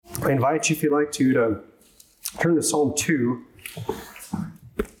I invite you, if you'd like to turn to Psalm 2.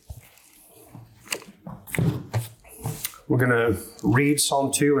 We're going to read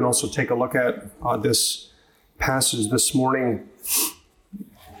Psalm 2 and also take a look at this passage this morning.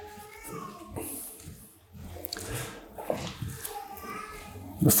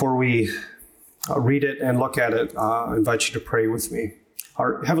 Before we read it and look at it, I invite you to pray with me.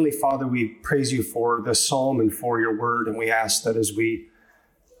 Our Heavenly Father, we praise you for this psalm and for your word, and we ask that as we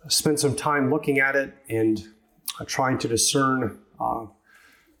spend some time looking at it and trying to discern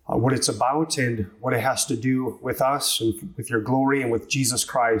what it's about and what it has to do with us and with your glory and with Jesus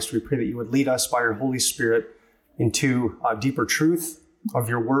Christ, we pray that you would lead us by your Holy Spirit into deeper truth of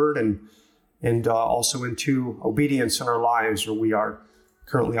your word and also into obedience in our lives where we are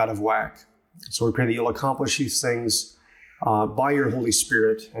currently out of whack. So we pray that you'll accomplish these things by your Holy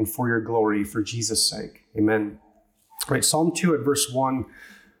Spirit and for your glory, for Jesus' sake. Amen. All right, Psalm 2 at verse 1.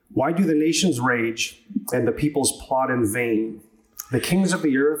 Why do the nations rage and the peoples plot in vain? The kings of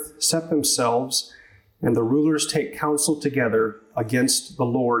the earth set themselves, and the rulers take counsel together against the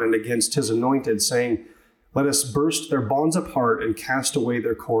Lord and against his anointed, saying, let us burst their bonds apart and cast away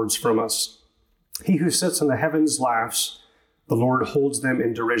their cords from us. He who sits in the heavens laughs. The Lord holds them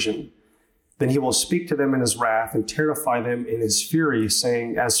in derision. Then he will speak to them in his wrath and terrify them in his fury,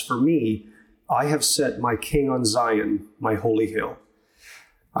 saying, as for me, I have set my king on Zion, my holy hill.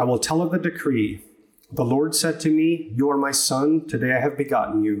 I will tell of the decree. The Lord said to me, you are my son, today I have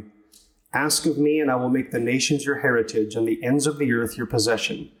begotten you. Ask of me, and I will make the nations your heritage and the ends of the earth your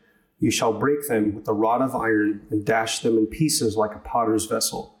possession. You shall break them with a rod of iron and dash them in pieces like a potter's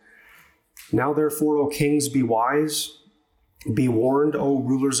vessel. Now therefore, O kings, be wise. Be warned, O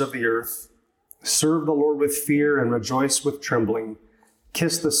rulers of the earth. Serve the Lord with fear and rejoice with trembling.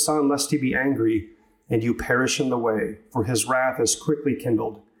 Kiss the Son, lest he be angry, and you perish in the way, for his wrath is quickly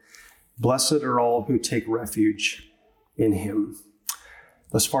kindled. Blessed are all who take refuge in him.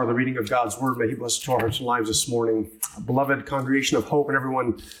 Thus far, the reading of God's word. May he bless it to our hearts and lives this morning. Beloved congregation of hope and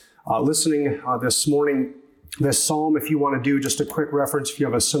everyone listening this morning, this psalm, if you want to do just a quick reference, if you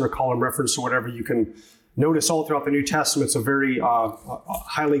have a center column reference or whatever, you can notice all throughout the New Testament, it's a very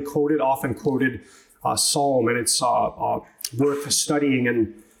highly quoted, often quoted psalm, and it's worth studying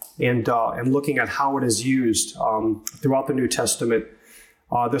and looking at how it is used throughout the New Testament.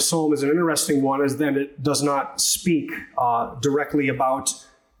 This psalm is an interesting one, as then it does not speak directly about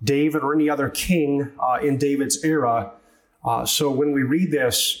David or any other king in David's era. So when we read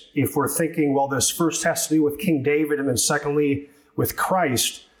this, if we're thinking, well, this first has to do with King David and then secondly with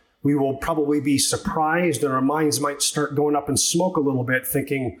Christ, we will probably be surprised and our minds might start going up in smoke a little bit,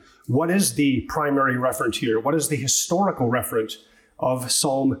 thinking, what is the primary referent here? What is the historical referent of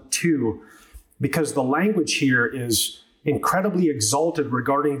Psalm 2? Because the language here is incredibly exalted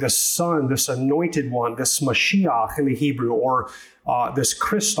regarding the Son, this anointed one, this Mashiach in the Hebrew, or this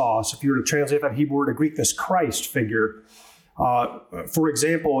Christos, if you were to translate that Hebrew word to Greek, this Christ figure. For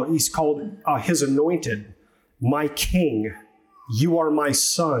example, he's called his anointed, my king. You are my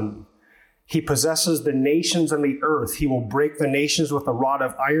son. He possesses the nations and the earth. He will break the nations with a rod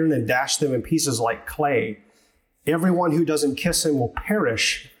of iron and dash them in pieces like clay. Everyone who doesn't kiss him will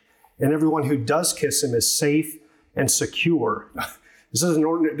perish, and everyone who does kiss him is safe and secure. This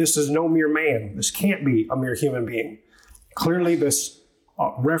is no mere man. This can't be a mere human being. Clearly, this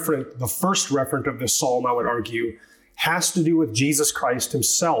the first referent of this psalm, I would argue, has to do with Jesus Christ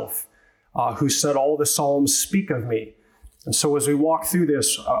himself, who said, all the psalms speak of me. And so as we walk through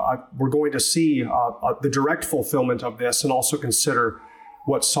this, we're going to see the direct fulfillment of this and also consider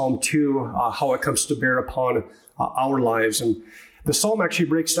what Psalm 2, how it comes to bear upon our lives. And the psalm actually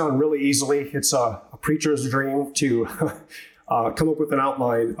breaks down really easily. It's a preacher's dream to come up with an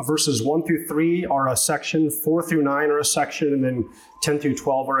outline. Verses 1 through 3 are a section, 4 through 9 are a section, and then 10 through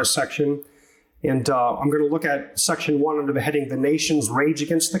 12 are a section. And I'm going to look at section 1 under the heading, The Nations Rage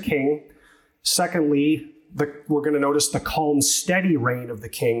Against the King. Secondly, we're going to notice the calm, steady reign of the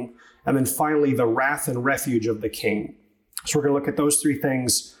king. And then finally, the wrath and refuge of the king. So we're going to look at those three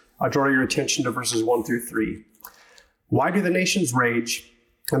things. I'll draw your attention to verses 1 through 3. Why do the nations rage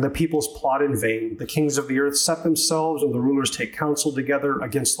and the peoples plot in vain? The kings of the earth set themselves, and the rulers take counsel together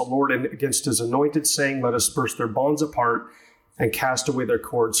against the Lord and against his anointed, saying, let us burst their bonds apart and cast away their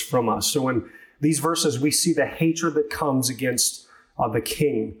cords from us. So in these verses, we see the hatred that comes against the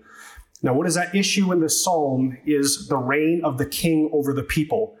king. Now, what is at issue in this psalm is the reign of the king over the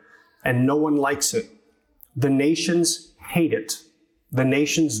people, and no one likes it. The nations hate it. The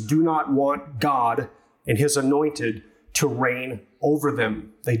nations do not want God and his anointed to reign over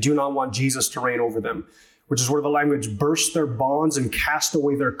them. They do not want Jesus to reign over them. which is where the language burst their bonds and cast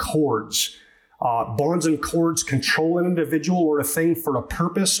away their cords. Bonds and cords control an individual or a thing for a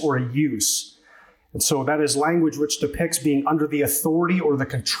purpose or a use. And so that is language which depicts being under the authority or the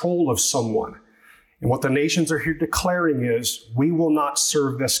control of someone. And what the nations are here declaring is, we will not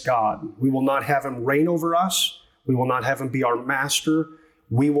serve this God. We will not have him reign over us. We will not have him be our master.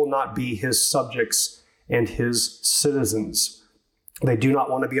 We will not be his subjects and his citizens. They do not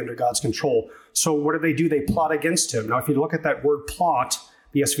want to be under God's control. So what do? They plot against him. Now, if you look at that word plot,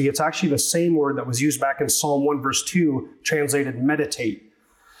 ESV, it's actually the same word that was used back in Psalm 1 verse 2, translated meditate.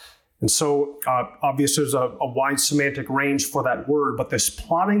 And so obviously there's a wide semantic range for that word, but this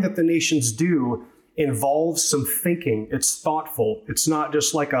plotting that the nations do involves some thinking. It's thoughtful. It's not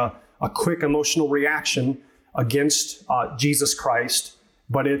just like a quick emotional reaction against Jesus Christ,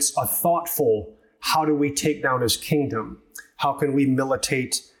 but it's a thoughtful, how do we take down his kingdom? How can we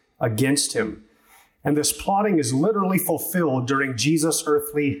militate against him? And this plotting is literally fulfilled during Jesus'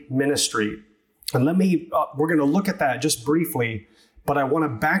 earthly ministry. And we're going to look at that just briefly, but I want to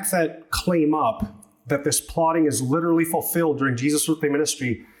back that claim up that this plotting is literally fulfilled during Jesus' earthly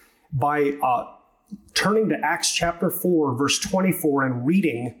ministry by turning to Acts chapter 4, verse 24 and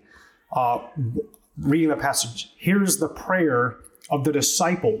reading the passage. Here's the prayer of the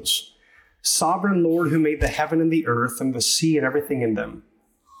disciples. Sovereign Lord, who made the heaven and the earth and the sea and everything in them,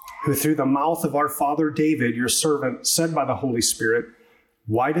 who through the mouth of our father David, your servant, said by the Holy Spirit,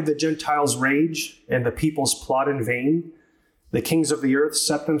 why did the Gentiles rage and the peoples plot in vain? The kings of the earth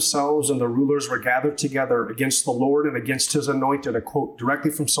set themselves and the rulers were gathered together against the Lord and against his anointed. A quote directly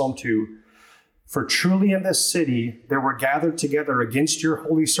from Psalm 2. For truly in this city there were gathered together against your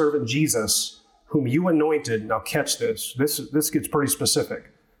holy servant Jesus, whom you anointed. Now catch this. This gets pretty specific.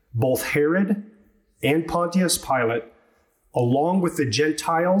 Both Herod and Pontius Pilate, along with the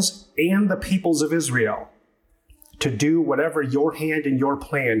Gentiles and the peoples of Israel, to do whatever your hand and your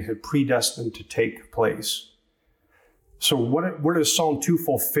plan had predestined to take place. So where is Psalm 2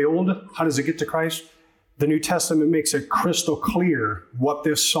 fulfilled? How does it get to Christ? The New Testament makes it crystal clear what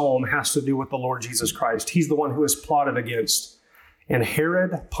this psalm has to do with the Lord Jesus Christ. He's the one who is plotted against. And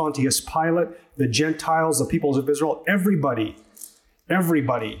Herod, Pontius Pilate, the Gentiles, the peoples of Israel, everybody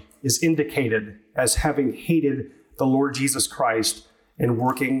is indicated as having hated the Lord Jesus Christ and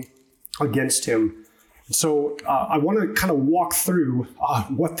working against him. So I want to kind of walk through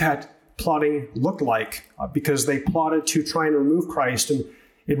what that plotting looked like because they plotted to try and remove Christ. And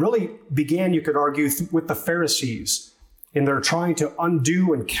it really began, you could argue, with the Pharisees. And they're trying to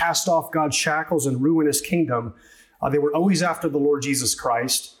undo and cast off God's shackles and ruin his kingdom. They were always after the Lord Jesus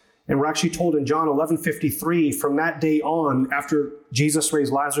Christ. And we're actually told in John 11:53, from that day on, after Jesus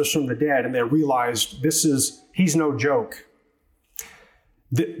raised Lazarus from the dead, and they realized he's no joke.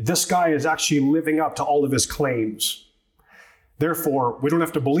 This guy is actually living up to all of his claims. Therefore, we don't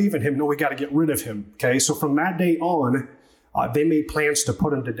have to believe in him. No, we got to get rid of him. Okay, so from that day on, they made plans to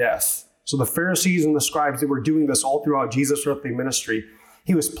put him to death. So the Pharisees and the scribes, they were doing this all throughout Jesus' earthly ministry.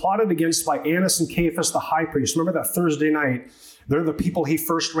 He was plotted against by Annas and Caiaphas, the high priest. Remember that Thursday night? They're the people he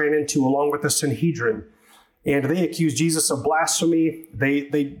first ran into along with the Sanhedrin. And they accused Jesus of blasphemy. They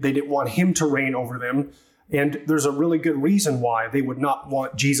didn't want him to reign over them. And there's a really good reason why they would not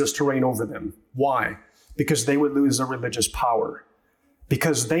want Jesus to reign over them. Why? Because they would lose their religious power.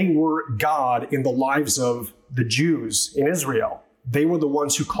 Because they were God in the lives of the Jews in Israel. They were the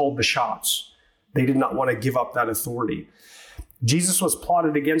ones who called the shots. They did not want to give up that authority. Jesus was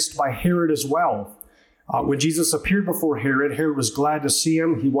plotted against by Herod as well. When Jesus appeared before Herod, Herod was glad to see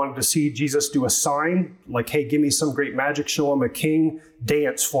him. He wanted to see Jesus do a sign, like, hey, give me some great magic show. I'm a king.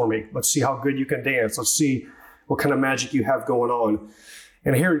 Dance for me. Let's see how good you can dance. Let's see what kind of magic you have going on.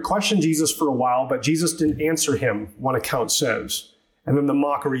 And Herod questioned Jesus for a while, but Jesus didn't answer him, one account says. And then the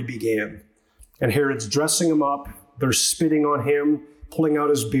mockery began. And Herod's dressing him up. They're spitting on him, pulling out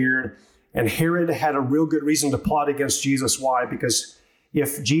his beard. And Herod had a real good reason to plot against Jesus. Why? Because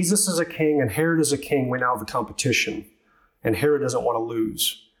if Jesus is a king and Herod is a king, we now have a competition. And Herod doesn't want to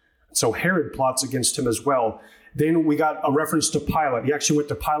lose. So Herod plots against him as well. Then we got a reference to Pilate. He actually went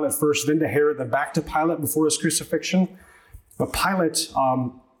to Pilate first, then to Herod, then back to Pilate before his crucifixion. But Pilate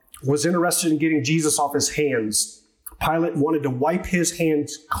was interested in getting Jesus off his hands. Pilate wanted to wipe his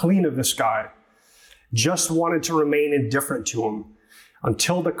hands clean of this guy. Just wanted to remain indifferent to him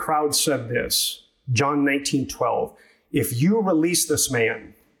until the crowd said this. John 19:12. If you release this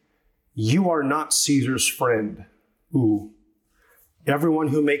man, you are not Caesar's friend. Ooh. Everyone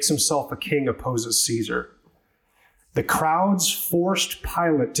who makes himself a king opposes Caesar. The crowds forced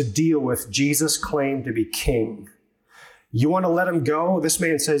Pilate to deal with Jesus' claim to be king. You want to let him go? This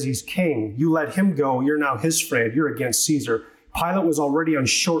man says he's king. You let him go. You're now his friend. You're against Caesar. Pilate was already on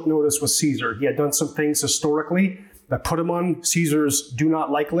short notice with Caesar. He had done some things historically that put him on Caesar's do not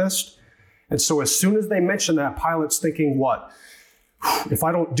like list. And so as soon as they mention that, Pilate's thinking, what? If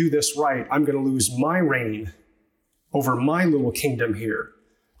I don't do this right, I'm going to lose my reign over my little kingdom here.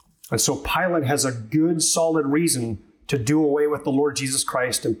 And so Pilate has a good, solid reason to do away with the Lord Jesus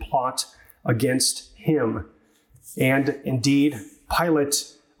Christ and plot against him. And indeed,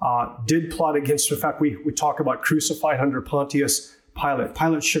 Pilate did plot against, in fact, we talk about crucified under Pontius Pilate.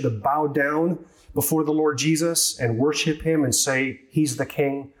 Pilate should have bowed down before the Lord Jesus and worship him and say he's the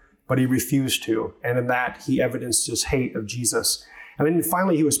king, but he refused to. And in that, he evidenced his hate of Jesus. And then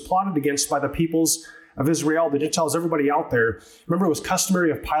finally, he was plotted against by the peoples of Israel, the Gentiles, everybody out there. Remember, it was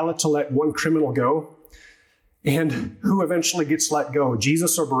customary of Pilate to let one criminal go. And who eventually gets let go,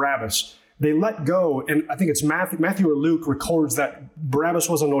 Jesus or Barabbas? They let go, and I think it's Matthew or Luke records that Barabbas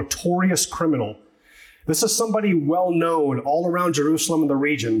was a notorious criminal. This is somebody well known all around Jerusalem and the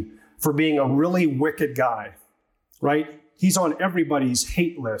region for being a really wicked guy, right? He's on everybody's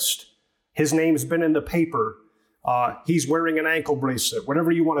hate list. His name's been in the paper. He's wearing an ankle bracelet.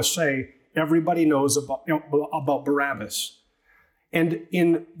 Whatever you want to say, everybody knows about Barabbas. And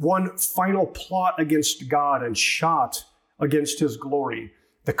in one final plot against God and shot against his glory,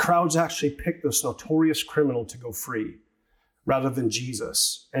 the crowds actually picked this notorious criminal to go free rather than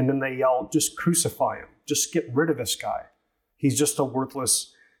Jesus. And then they yelled, just crucify him. Just get rid of this guy. He's just a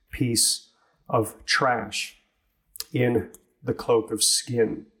worthless piece of trash in the cloak of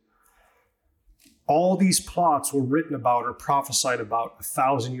skin. All these plots were written about or prophesied about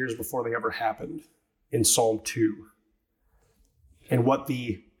 1,000 years before they ever happened in Psalm 2. And what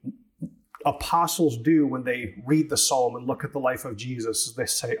the apostles do when they read the psalm and look at the life of Jesus is they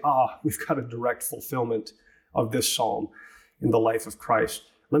say, we've got a direct fulfillment of this psalm in the life of Christ.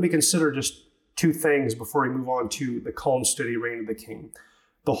 Let me consider just two things before we move on to the calm, steady reign of the King.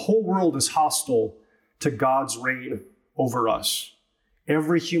 The whole world is hostile to God's reign over us.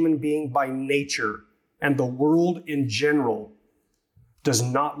 Every human being by nature and the world in general does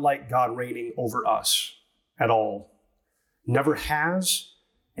not like God reigning over us at all. Never has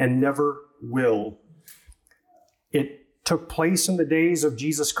and never will. It took place in the days of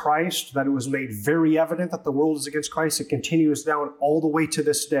Jesus Christ that it was made very evident that the world is against Christ. It continues down all the way to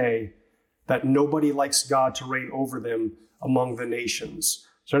this day that nobody likes God to reign over them among the nations.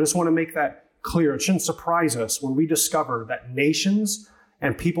 So I just want to make that clear. It shouldn't surprise us when we discover that nations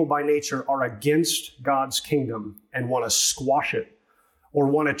and people by nature are against God's kingdom and want to squash it or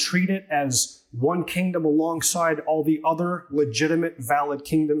want to treat it as one kingdom alongside all the other legitimate, valid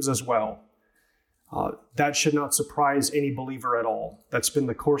kingdoms as well. That should not surprise any believer at all. That's been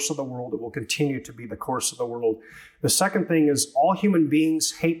the course of the world. It will continue to be the course of the world. The second thing is all human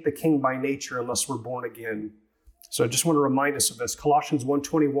beings hate the king by nature unless we're born again. So I just want to remind us of this. Colossians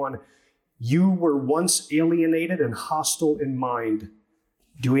 1:21, you were once alienated and hostile in mind,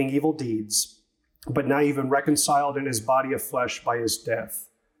 doing evil deeds, but now you've been reconciled in his body of flesh by his death.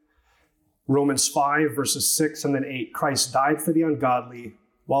 Romans 5, verses 6 and then 8, Christ died for the ungodly.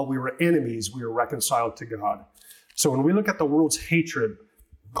 While we were enemies, we were reconciled to God. So when we look at the world's hatred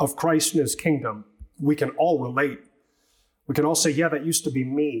of Christ and his kingdom, we can all relate. We can all say, yeah, that used to be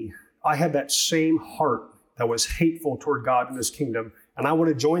me. I had that same heart that was hateful toward God and his kingdom, and I would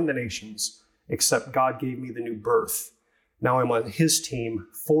have joined the nations, except God gave me the new birth. Now I'm on his team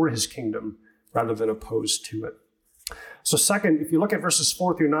for his kingdom rather than opposed to it. So second, if you look at verses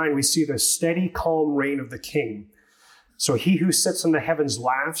 4 through 9, we see the steady, calm reign of the king. So he who sits in the heavens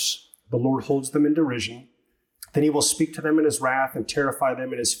laughs, the Lord holds them in derision. Then he will speak to them in his wrath and terrify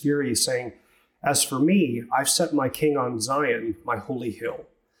them in his fury, saying, as for me, I've set my king on Zion, my holy hill.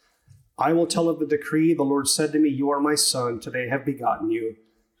 I will tell of the decree. The Lord said to me, you are my son. Today I have begotten you.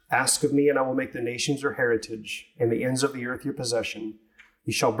 Ask of me, and I will make the nations your heritage, and the ends of the earth your possession.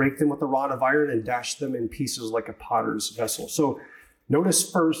 You shall break them with a rod of iron and dash them in pieces like a potter's vessel. So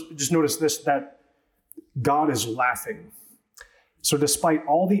notice this, that God is laughing. So despite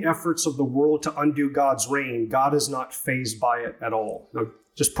all the efforts of the world to undo God's reign, God is not fazed by it at all. Now,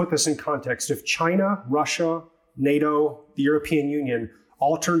 just put this in context. If China, Russia, NATO, the European Union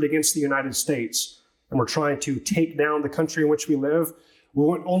all turned against the United States and were trying to take down the country in which we live,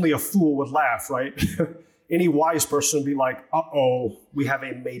 only a fool would laugh, right? Any wise person would be like, uh-oh, we have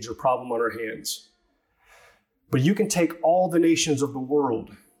a major problem on our hands. But you can take all the nations of the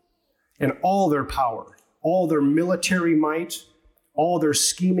world and all their power, all their military might, all their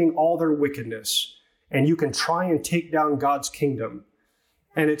scheming, all their wickedness, and you can try and take down God's kingdom.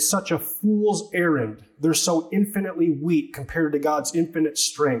 And it's such a fool's errand. They're so infinitely weak compared to God's infinite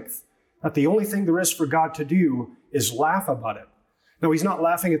strength that the only thing there is for God to do is laugh about it. Now, he's not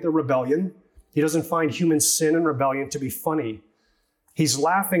laughing at their rebellion. He doesn't find human sin and rebellion to be funny. He's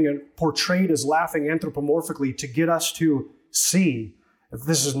laughing and portrayed as laughing anthropomorphically to get us to see that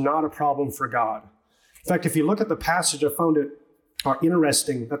this is not a problem for God. In fact, if you look at the passage, I found it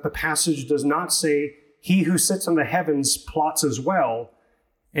interesting that the passage does not say, he who sits in the heavens plots as well,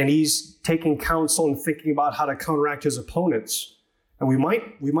 and he's taking counsel and thinking about how to counteract his opponents. And we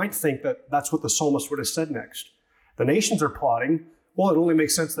might think that that's what the psalmist would have said next. The nations are plotting. Well, it only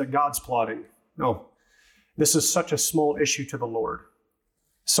makes sense that God's plotting. No, this is such a small issue to the Lord.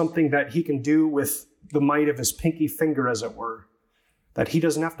 Something that he can do with the might of his pinky finger, as it were, that he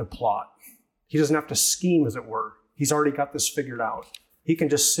doesn't have to plot. He doesn't have to scheme, as it were. He's already got this figured out. He can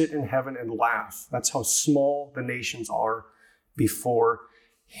just sit in heaven and laugh. That's how small the nations are before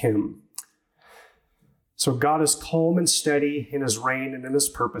him. So God is calm and steady in his reign and in his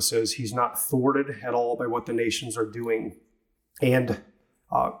purposes. He's not thwarted at all by what the nations are doing. And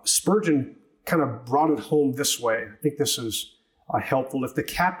Spurgeon kind of brought it home this way. I think this is helpful. If the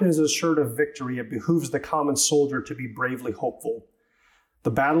captain is assured of victory, it behooves the common soldier to be bravely hopeful. The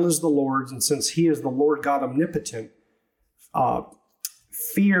battle is the Lord's, and since he is the Lord God omnipotent,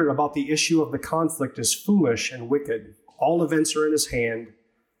 fear about the issue of the conflict is foolish and wicked. All events are in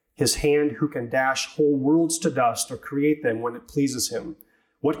his hand who can dash whole worlds to dust or create them when it pleases him.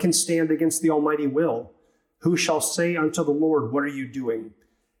 What can stand against the almighty will? Who shall say unto the Lord, what are you doing?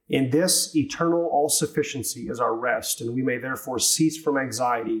 In this eternal all-sufficiency is our rest, and we may therefore cease from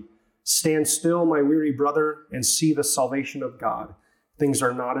anxiety. Stand still, my weary brother, and see the salvation of God. Things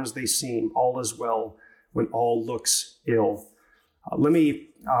are not as they seem. All is well when all looks ill. Let me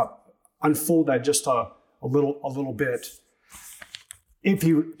unfold that just a little bit. If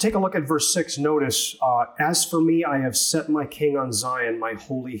you take a look at verse 6, notice, as for me, I have set my king on Zion, my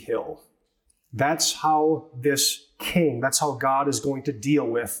holy hill. That's how this king, that's how God is going to deal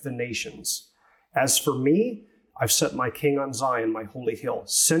with the nations. As for me, I've set my king on Zion, my holy hill.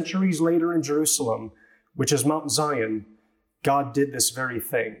 Centuries later in Jerusalem, which is Mount Zion, God did this very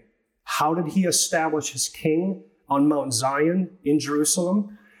thing. How did he establish his king on Mount Zion in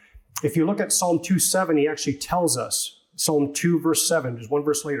Jerusalem? If you look at Psalm 2:7, he actually tells us, Psalm 2 verse 7, just one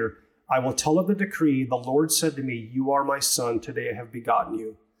verse later, I will tell of the decree, the Lord said to me, you are my son, today I have begotten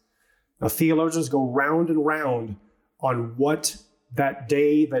you. Now theologians go round and round on what that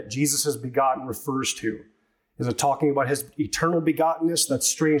day that Jesus is begotten refers to. Is it talking about his eternal begottenness? That's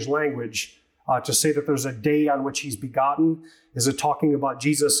strange language. To say that there's a day on which he's begotten? Is it talking about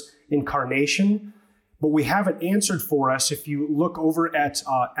Jesus' incarnation? But we have it answered for us if you look over at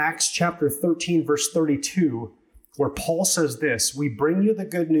Acts chapter 13, verse 32, where Paul says this, we bring you the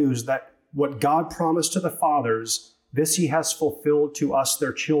good news that what God promised to the fathers, this he has fulfilled to us,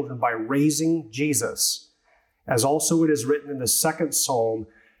 their children, by raising Jesus. As also it is written in the second psalm,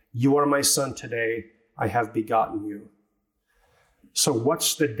 you are my son today, I have begotten you. So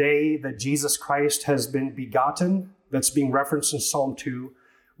what's the day that Jesus Christ has been begotten? That's being referenced in Psalm 2.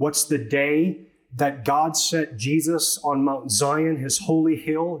 What's the day that God set Jesus on Mount Zion, his holy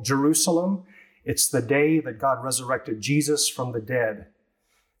hill, Jerusalem? It's the day that God resurrected Jesus from the dead.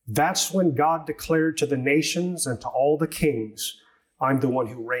 That's when God declared to the nations and to all the kings, I'm the one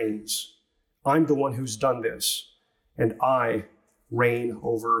who reigns. I'm the one who's done this. And I reign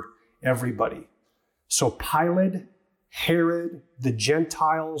over everybody. So Pilate, Herod, the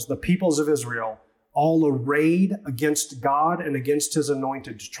Gentiles, the peoples of Israel, all arrayed against God and against his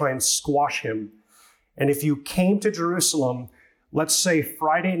anointed to try and squash him. And if you came to Jerusalem, let's say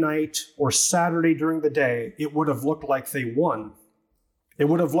Friday night or Saturday during the day, it would have looked like they won. It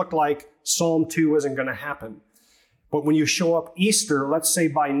would have looked like Psalm 2 isn't going to happen. But when you show up Easter, let's say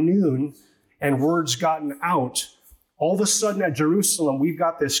by noon, and word's gotten out, all of a sudden at Jerusalem, we've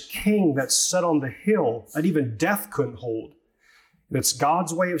got this king that's set on the hill that even death couldn't hold. And it's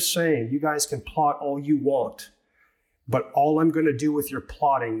God's way of saying, you guys can plot all you want, but all I'm going to do with your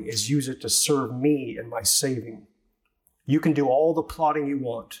plotting is use it to serve me and my saving. You can do all the plotting you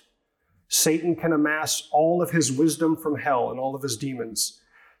want. Satan can amass all of his wisdom from hell and all of his demons.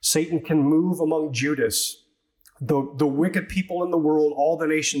 Satan can move among Judas. The wicked people in the world, all the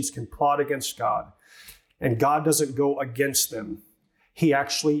nations can plot against God. And God doesn't go against them. He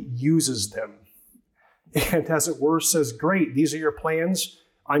actually uses them. And as it were, says, great, these are your plans.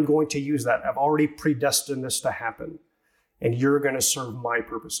 I'm going to use that. I've already predestined this to happen. And you're going to serve my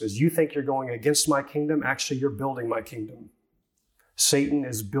purposes. You think you're going against my kingdom? Actually, you're building my kingdom. Satan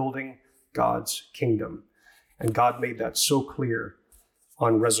is building God's kingdom. And God made that so clear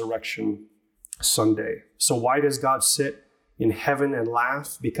on Resurrection Sunday. So why does God sit in heaven and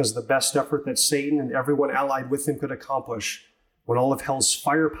laugh? Because the best effort that Satan and everyone allied with him could accomplish, when all of hell's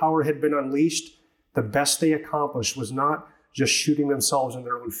firepower had been unleashed, the best they accomplished was not just shooting themselves in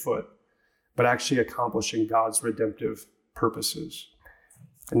their own foot, but actually accomplishing God's redemptive purposes.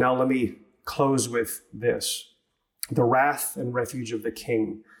 And now let me close with this: the wrath and refuge of the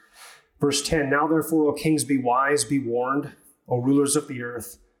king. Verse 10, now therefore, O kings, be wise, be warned. O rulers of the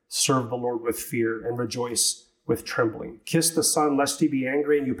earth, serve the Lord with fear and rejoice with trembling. Kiss the Son, lest he be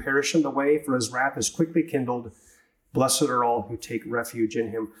angry and you perish in the way, for his wrath is quickly kindled. Blessed are all who take refuge in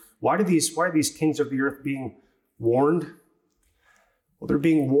him. Why are these kings of the earth being warned? Well, they're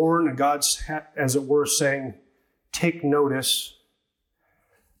being warned, and God's, as it were, saying, take notice,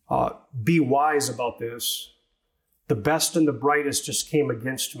 be wise about this. The best and the brightest just came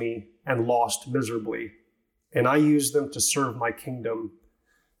against me and lost miserably, and I used them to serve my kingdom.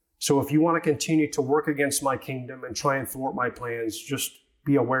 So if you want to continue to work against my kingdom and try and thwart my plans, just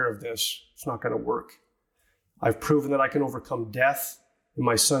be aware of this. It's not going to work. I've proven that I can overcome death in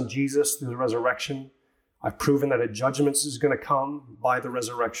my Son Jesus through the resurrection. I've proven that a judgment is going to come by the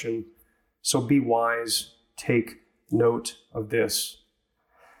resurrection. So be wise. Take note of this.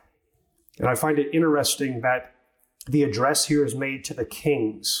 And I find it interesting that the address here is made to the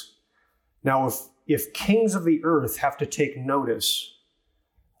kings. Now, if kings of the earth have to take notice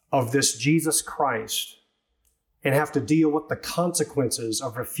of this Jesus Christ and have to deal with the consequences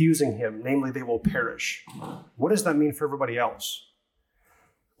of refusing him, namely they will perish, what does that mean for everybody else?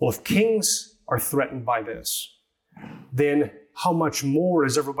 Well, if kings are threatened by this, then how much more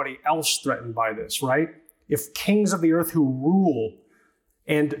is everybody else threatened by this, right? If kings of the earth who rule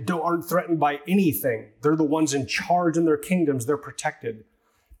and aren't threatened by anything, they're the ones in charge in their kingdoms, they're protected.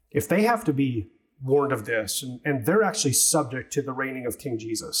 If they have to be warned of this, and they're actually subject to the reigning of King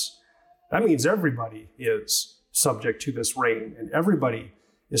Jesus, that means everybody is subject to this reign, and everybody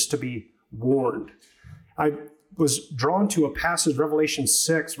is to be warned. I was drawn to a passage, Revelation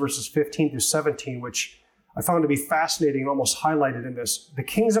 6, verses 15 through 17, which I found to be fascinating and almost highlighted in this. The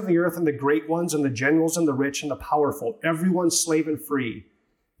kings of the earth and the great ones and the generals and the rich and the powerful, everyone slave and free,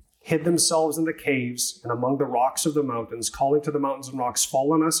 hid themselves in the caves and among the rocks of the mountains, calling to the mountains and rocks,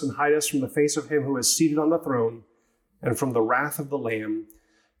 fall on us and hide us from the face of him who is seated on the throne and from the wrath of the Lamb,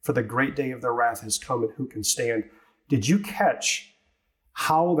 for the great day of their wrath has come, and who can stand? Did you catch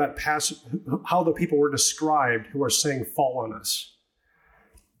how the people were described who are saying, fall on us?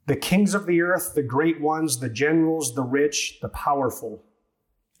 The kings of the earth, the great ones, the generals, the rich, the powerful,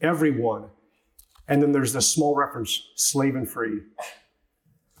 everyone. And then there's this small reference, slave and free.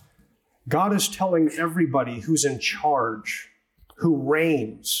 God is telling everybody who's in charge, who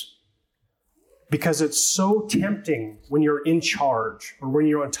reigns, because it's so tempting when you're in charge or when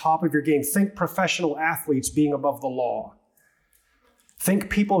you're on top of your game. Think professional athletes being above the law. Think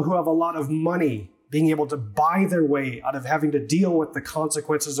people who have a lot of money being able to buy their way out of having to deal with the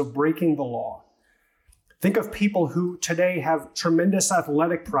consequences of breaking the law. Think of people who today have tremendous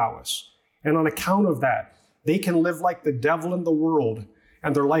athletic prowess, and on account of that, they can live like the devil in the world,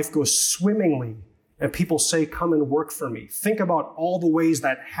 and their life goes swimmingly, and people say, come and work for me. Think about all the ways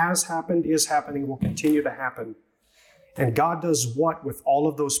that has happened, is happening, will continue to happen. And God does what with all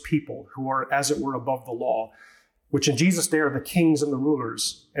of those people who are, as it were, above the law, which in Jesus' day are the kings and the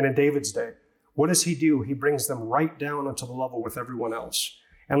rulers, and in David's day? What does he do? He brings them right down onto the level with everyone else.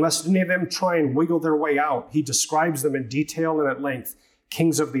 Unless any of them try and wiggle their way out, he describes them in detail and at length.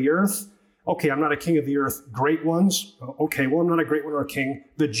 Kings of the earth. Okay, I'm not a king of the earth. Great ones. Okay, well, I'm not a great one or a king.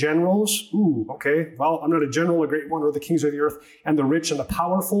 The generals. Ooh, okay. Well, I'm not a general, a great one, or the kings of the earth. And the rich and the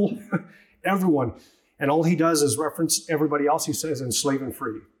powerful. Everyone. And all he does is reference everybody else, he says, and slave and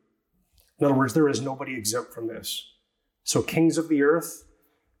free. In other words, there is nobody exempt from this. So kings of the earth,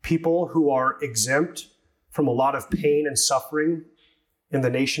 people who are exempt from a lot of pain and suffering in the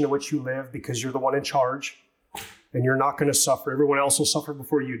nation in which you live because you're the one in charge and you're not going to suffer. Everyone else will suffer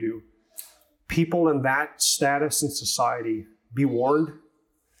before you do. People in that status in society, be warned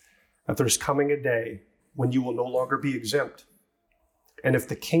that there's coming a day when you will no longer be exempt. And if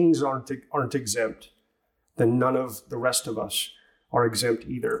the kings aren't exempt, then none of the rest of us are exempt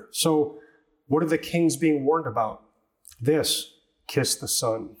either. So what are the kings being warned about? This, kiss the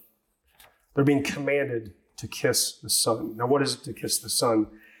Son. They're being commanded to kiss the Son. Now, what is it to kiss the Son?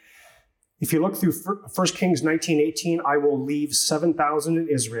 If you look through 1 Kings 19:18, I will leave 7,000 in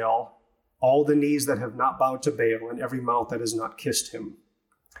Israel, all the knees that have not bowed to Baal, and every mouth that has not kissed him.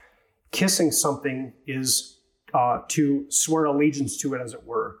 Kissing something is to swear allegiance to it, as it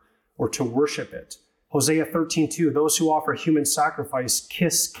were, or to worship it. Hosea 13:2, those who offer human sacrifice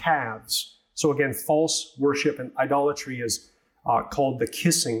kiss calves. So again, false worship and idolatry is called the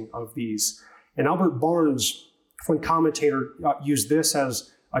kissing of these. And Albert Barnes, one commentator, used this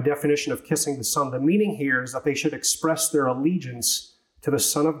as a definition of kissing the Son. The meaning here is that they should express their allegiance to the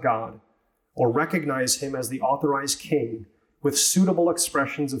Son of God or recognize him as the authorized king with suitable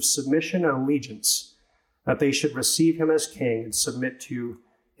expressions of submission and allegiance, that they should receive him as king and submit to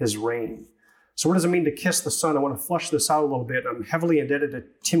his reign. So what does it mean to kiss the Son? I want to flesh this out a little bit. I'm heavily indebted to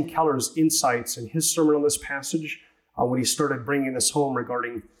Tim Keller's insights in his sermon on this passage when he started bringing this home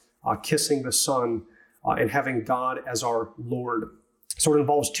regarding kissing the Son and having God as our Lord. So it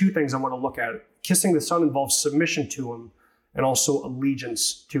involves two things I want to look at. Kissing the Son involves submission to him and also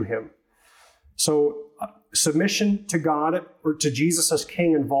allegiance to him. So submission to God or to Jesus as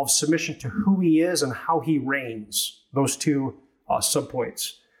King involves submission to who he is and how he reigns. Those two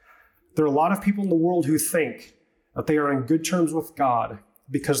subpoints. There are a lot of people in the world who think that they are on good terms with God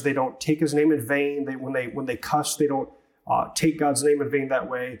because they don't take his name in vain. When they cuss, they don't take God's name in vain that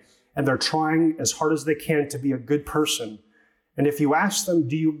way. And they're trying as hard as they can to be a good person. And if you ask them,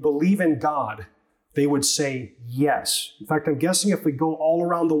 do you believe in God? They would say yes. In fact, I'm guessing if we go all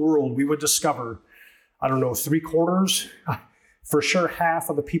around the world, we would discover, 3/4, for sure half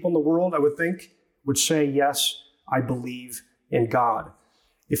of the people in the world, I would think, would say, yes, I believe in God.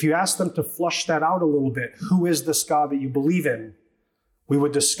 If you ask them to flush that out a little bit, who is this God that you believe in? We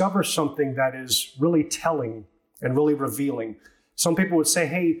would discover something that is really telling and really revealing. Some people would say,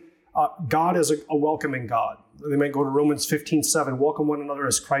 hey, God is a welcoming God. They might go to Romans 15:7, welcome one another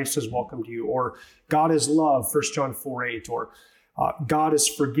as Christ has welcomed you. Or God is love, 1 John 4:8. Or God is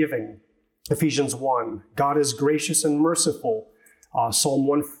forgiving, Ephesians 1. God is gracious and merciful, Psalm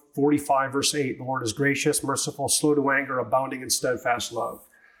 145, verse 8. The Lord is gracious, merciful, slow to anger, abounding in steadfast love.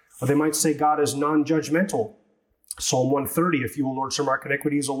 Or they might say God is non-judgmental. Psalm 130, if you, O Lord, shall mark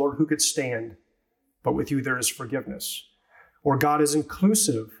iniquities, O Lord, who could stand? But with you there is forgiveness. Or God is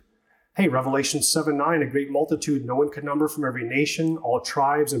inclusive. Hey, Revelation 7:9, a great multitude no one could number from every nation, all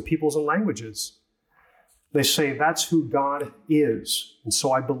tribes and peoples and languages. They say that's who God is, and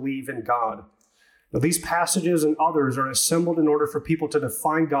so I believe in God. Now, these passages and others are assembled in order for people to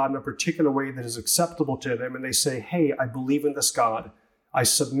define God in a particular way that is acceptable to them, and they say, hey, I believe in this God. I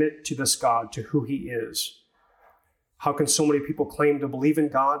submit to this God, to who he is. How can so many people claim to believe in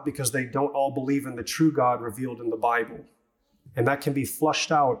God? Because they don't all believe in the true God revealed in the Bible. And that can be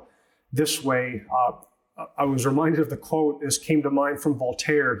flushed out this way. I was reminded of the quote, this came to mind from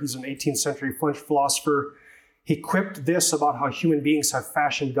Voltaire. He's an 18th century French philosopher. He quipped this about how human beings have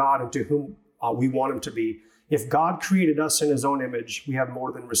fashioned God into whom we want him to be. If God created us in his own image, we have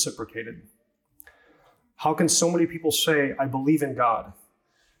more than reciprocated. How can so many people say, I believe in God?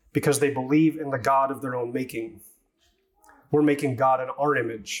 Because they believe in the God of their own making. We're making God in our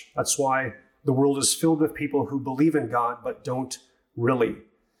image. That's why the world is filled with people who believe in God, but don't really.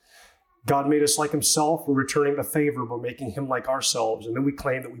 God made us like himself. We're returning the favor. We're making him like ourselves. And then we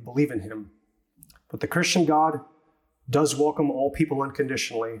claim that we believe in him. But the Christian God does welcome all people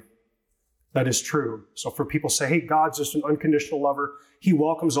unconditionally. That is true. So for people say, hey, God's just an unconditional lover. He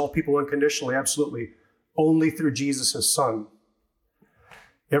welcomes all people unconditionally. Absolutely. Only through Jesus, his son.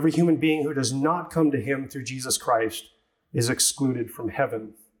 Every human being who does not come to him through Jesus Christ is excluded from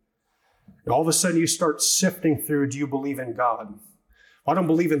heaven. And all of a sudden you start sifting through, do you believe in God? I don't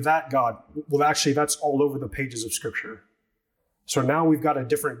believe in that God. Well, actually, that's all over the pages of Scripture. So now we've got a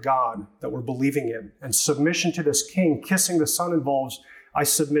different God that we're believing in. And submission to this king, kissing the Son, involves, I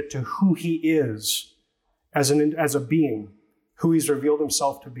submit to who he is as a being, who he's revealed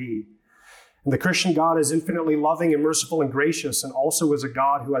himself to be. And the Christian God is infinitely loving and merciful and gracious, and also is a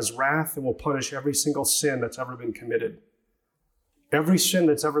God who has wrath and will punish every single sin that's ever been committed. Every sin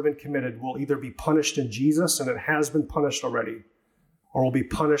that's ever been committed will either be punished in Jesus, and it has been punished already, or will be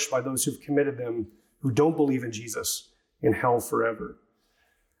punished by those who've committed them who don't believe in Jesus in hell forever.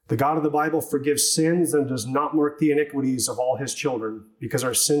 The God of the Bible forgives sins and does not mark the iniquities of all his children, because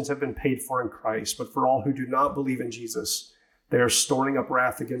our sins have been paid for in Christ. But for all who do not believe in Jesus, they are storing up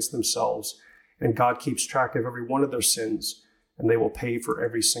wrath against themselves, and God keeps track of every one of their sins, and they will pay for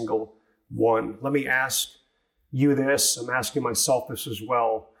every single one. Let me ask you this. I'm asking myself this as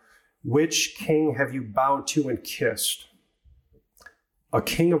well. Which king have you bowed to and kissed? A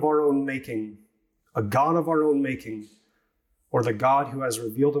king of our own making, a God of our own making, or the God who has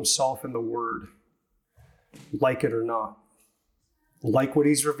revealed himself in the Word? Like it or not. Like what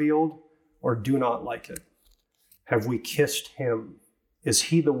he's revealed, or do not like it? Have we kissed him? Is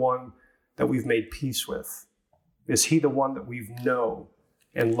he the one that we've made peace with? Is he the one that we know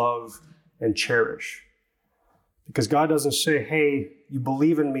and love and cherish. Because God doesn't say, hey, you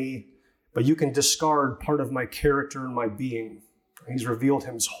believe in me, but you can discard part of my character and my being. He's revealed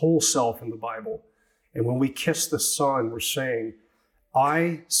his whole self in the Bible. And when we kiss the Son, we're saying,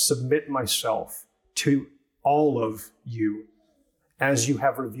 I submit myself to all of you as you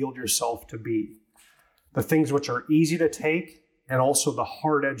have revealed yourself to be. The things which are easy to take and also the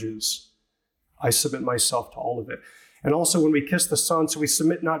hard edges, I submit myself to all of it. And also when we kiss the Son, so we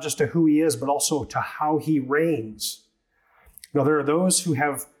submit not just to who he is, but also to how he reigns. Now there are those who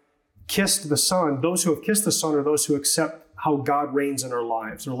have kissed the Son. Those who have kissed the Son are those who accept how God reigns in our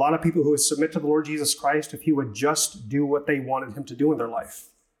lives. There are a lot of people who would submit to the Lord Jesus Christ if he would just do what they wanted him to do in their life.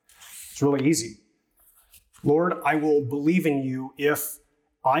 It's really easy. Lord, I will believe in you if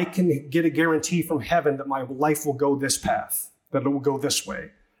I can get a guarantee from heaven that my life will go this path, that it will go this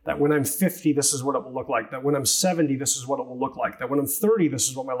way, that when I'm 50, this is what it will look like, that when I'm 70, this is what it will look like, that when I'm 30, this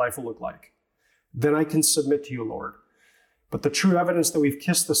is what my life will look like. Then I can submit to you, Lord. But the true evidence that we've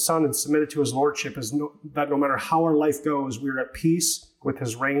kissed the Son and submitted to his lordship is that no matter how our life goes, we're at peace with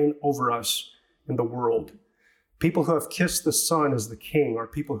his reign over us in the world. People who have kissed the Son as the King are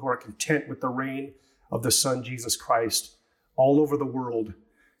people who are content with the reign of the Son, Jesus Christ, all over the world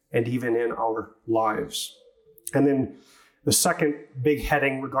and even in our lives. And then the second big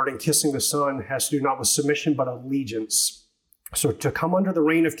heading regarding kissing the Son has to do not with submission, but allegiance. So to come under the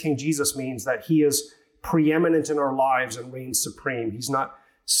reign of King Jesus means that he is preeminent in our lives and reigns supreme. He's not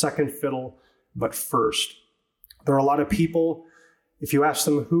second fiddle, but first. There are a lot of people, if you ask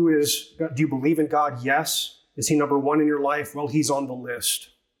them, do you believe in God? Yes. Is he number one in your life? Well, he's on the list.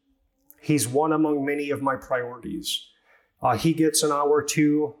 He's one among many of my priorities. He gets an hour or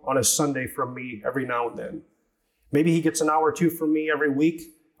two on a Sunday from me every now and then. Maybe he gets an hour or two from me every week,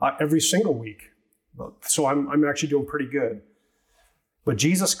 every single week. So I'm actually doing pretty good. But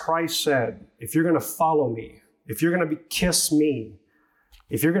Jesus Christ said, if you're going to follow me, if you're going to kiss me,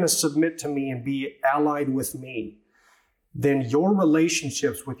 if you're going to submit to me and be allied with me, then your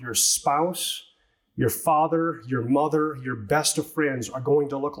relationships with your spouse, your father, your mother, your best of friends are going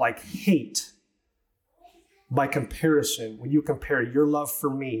to look like hate by comparison when you compare your love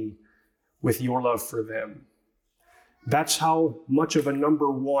for me with your love for them. That's how much of a number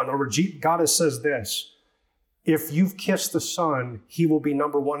one, or God says this, if you've kissed the Son, he will be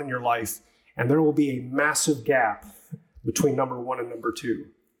number one in your life, and there will be a massive gap between number one and number two.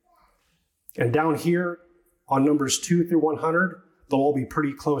 And down here on numbers 2 through 100, they'll all be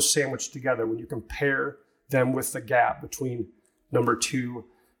pretty close sandwiched together when you compare them with the gap between number 2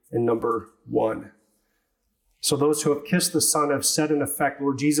 and number 1. So those who have kissed the Son have said in effect,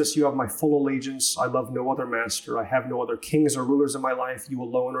 Lord Jesus, you have my full allegiance. I love no other master. I have no other kings or rulers in my life. You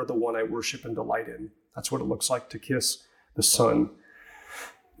alone are the one I worship and delight in. That's what it looks like to kiss the Son.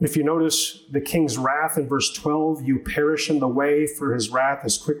 If you notice the king's wrath in verse 12, you perish in the way, for his wrath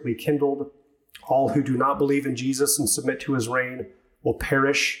is quickly kindled. All who do not believe in Jesus and submit to his reign will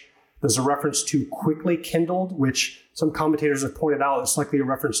perish. There's a reference to quickly kindled, which some commentators have pointed out is likely a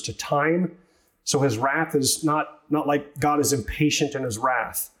reference to time. So his wrath is not like God is impatient in his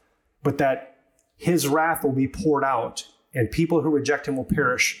wrath, but that his wrath will be poured out and people who reject him will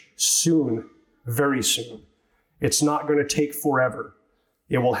perish soon, very soon. It's not going to take forever.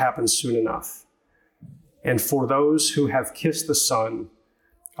 It will happen soon enough. And for those who have kissed the Son,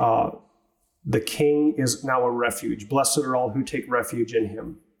 the King is now a refuge. Blessed are all who take refuge in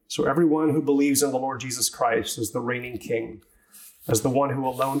him. So everyone who believes in the Lord Jesus Christ as the reigning King, as the one who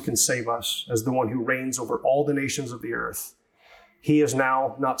alone can save us, as the one who reigns over all the nations of the earth, he is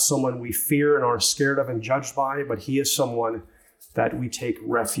now not someone we fear and are scared of and judged by, but he is someone that we take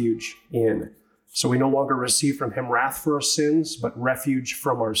refuge in. So we no longer receive from him wrath for our sins, but refuge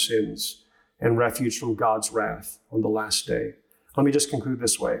from our sins and refuge from God's wrath on the last day. Let me just conclude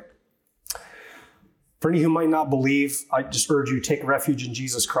this way. For any who might not believe, I just urge you, take refuge in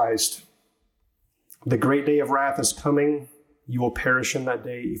Jesus Christ. The great day of wrath is coming. You will perish in that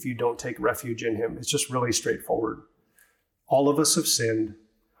day if you don't take refuge in him. It's just really straightforward. All of us have sinned.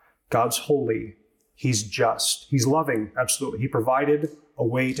 God's holy. He's just. He's loving, absolutely. He provided a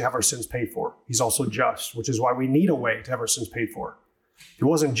way to have our sins paid for. He's also just, which is why we need a way to have our sins paid for. If he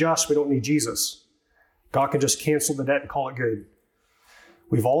wasn't just, we don't need Jesus. God can just cancel the debt and call it good.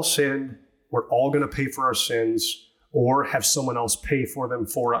 We've all sinned. We're all going to pay for our sins or have someone else pay for them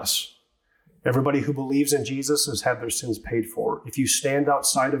for us. Everybody who believes in Jesus has had their sins paid for. If you stand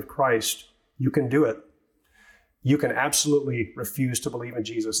outside of Christ, you can do it. You can absolutely refuse to believe in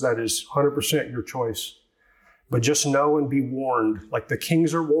Jesus. That is 100% your choice. But just know and be warned, like the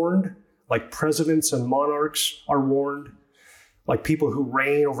kings are warned, like presidents and monarchs are warned, Like people who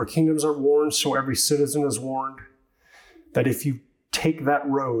reign over kingdoms are warned, so every citizen is warned that if you take that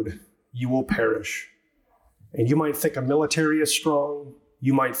road, you will perish. And you might think a military is strong.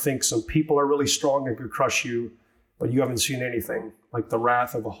 You might think some people are really strong and could crush you, but you haven't seen anything like the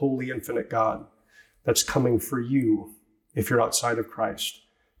wrath of a holy, infinite God that's coming for you if you're outside of Christ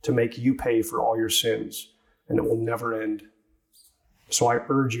to make you pay for all your sins, and it will never end. So I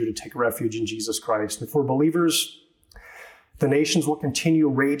urge you to take refuge in Jesus Christ. And for believers, the nations will continue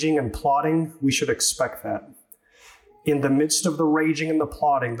raging and plotting. We should expect that. In the midst of the raging and the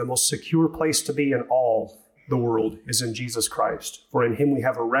plotting, the most secure place to be in all the world is in Jesus Christ. For in him we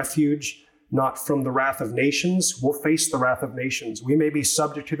have a refuge, not from the wrath of nations. We'll face the wrath of nations. We may be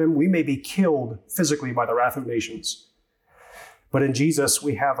subject to them. We may be killed physically by the wrath of nations. But in Jesus,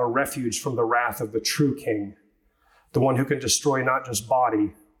 we have a refuge from the wrath of the true King, the one who can destroy not just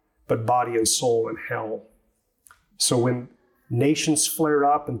body, but body and soul in hell. So when nations flare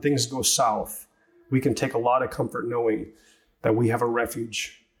up and things go south, we can take a lot of comfort knowing that we have a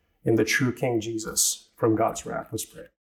refuge in the true King Jesus from God's wrath. Let's pray.